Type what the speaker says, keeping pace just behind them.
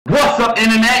up,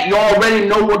 internet? You already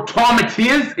know what time it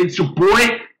is. It's your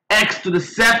boy, X to the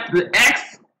Ceph to the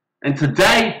X. And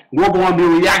today, we're going to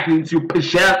be reacting to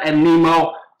Pajel and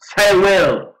Nimo Say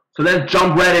Will. So let's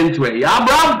jump right into it. Yeah,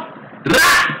 bro?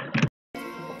 Rah!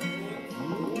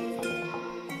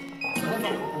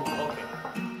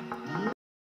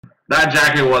 That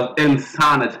jacket was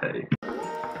insanity.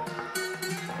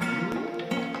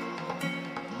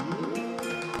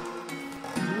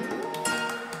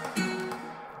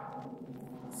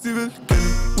 Sie will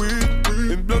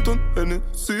Weed in Blatt und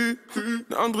NSC.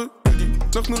 Ne andere will die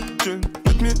Nacht nur chillen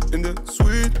mit mir in der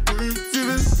Suite. Sie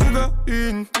will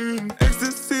Kokain,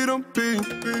 Ecstasy und P.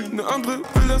 Ne andere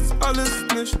will das alles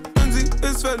nicht, denn sie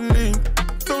ist verliebt.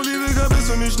 Doch Liebe gab es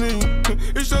für mich nie.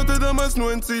 Ich hatte damals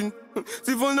nur ein Ziel.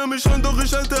 Sie wollen an mich ran, doch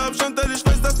ich halte Abstand, weil ich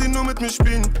weiß, dass sie nur mit mir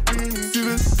spielen. Sie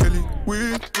will Kelly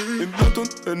Weed in Blatt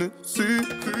und NSC.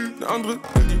 Ne andere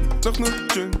will die Nacht nur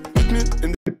chillen mit mir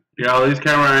in der Yo, these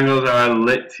camera angles are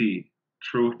lit tea.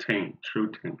 True thing,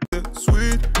 true thing.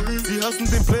 Sweet, sie hassen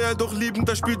den Player, doch lieben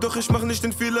das Spiel. Doch ich mach nicht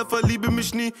den Fehler, verliebe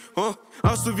mich nie.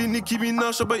 Ach so wie Nicki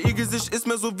Minaj, aber ihr Gesicht ist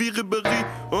mehr so wie Ribéry.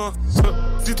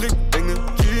 Sie trägt enge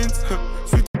Jeans.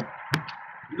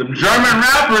 The German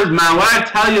rappers, man, what I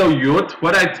tell you, youth?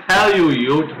 What I tell you,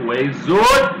 youth? Way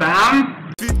good,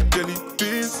 fam.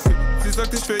 Sie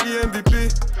sagt, ich wär ihr MVP.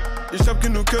 Ich hab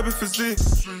genug Körbe für sie.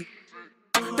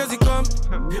 Der sie kommt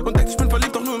und denkt, ich bin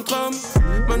verliebt, doch nur im Traum.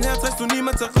 Mein Herz reißt du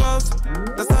niemals heraus.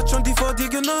 Das hat schon die vor dir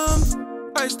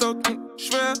genommen. Eisstock,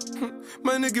 schwer,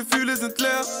 meine Gefühle sind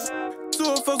leer.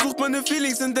 So oft versucht, meine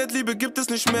Feelings sind dead, Liebe gibt es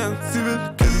nicht mehr. Sie will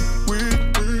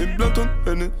Weed in Blatt und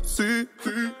NSC.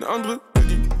 Ne andere will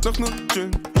die Nacht nur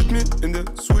chillen mit mir in der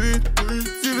Suite.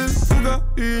 Sie will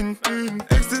Kokain,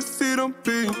 Ecstasy und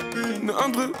P. Ne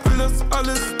andere will das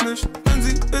alles nicht, denn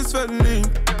sie ist verliebt.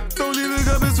 Doch Liebe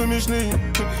gab es für mich nie.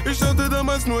 Ich hatte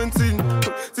damals nur ein Ziel.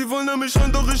 Sie wollen an mich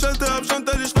ran, doch ich halte Abstand,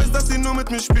 weil ich weiß, dass sie nur mit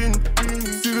mir spielen.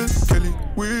 Sie will Kelly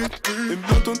Weed in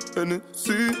Blatt und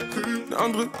NSC. Ne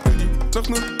andere will die Nacht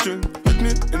nur chillen mit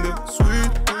mir in der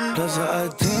Suite. Plaza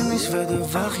Athen, ich werde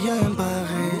wach hier in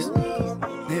Paris.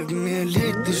 Neben mir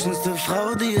liegt die schönste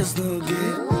Frau, die es nur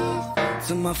gibt.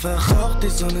 Zimmer verraucht, die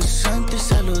Sonne scheint, ich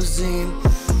Jalousien.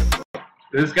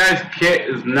 This guy's kit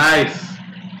is nice.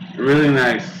 Really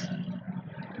nice.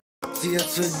 Sie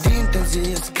hat's verdient, denn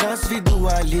sie ist krass wie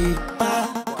Dua Lipa.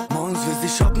 Morgens will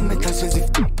sie shoppen, mittags will sie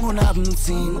und abends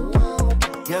ziehen.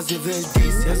 Ja, sie will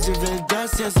dies, ja, sie will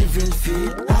das, ja, sie will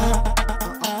viel.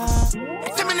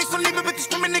 Erzähl mir nichts von Liebe, bitte,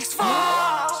 stell mir nichts vor.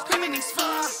 Stell mir nichts vor.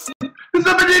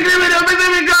 Bitte,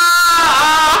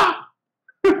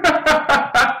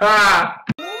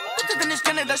 denn ich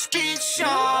kenne das Spiel schon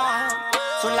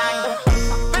so lange.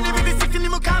 Wenn ihr wie die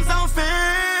Nimo kam,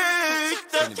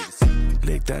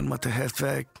 leg dein Matheheft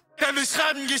weg. Denn wir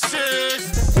schreiben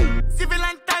Geschichte. Sie will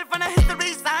ein Teil von der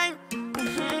History sein.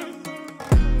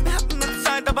 Wir hatten eine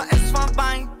Zeit, aber es war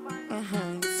vorbei.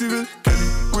 Sie will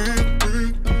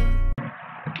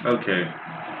Okay.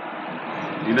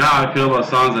 You know how I feel about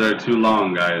songs that are too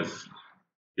long, guys.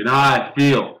 You know how I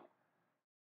feel.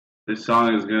 This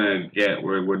song is gonna get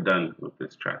where we're done with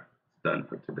this track. It's done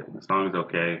for today. The song is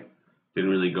okay.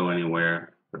 Didn't really go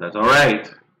anywhere, but that's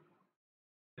alright.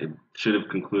 It should have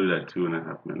concluded at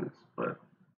 2.5 minutes, but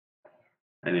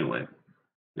anyway,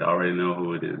 you already know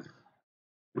who it is.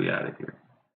 We out of here.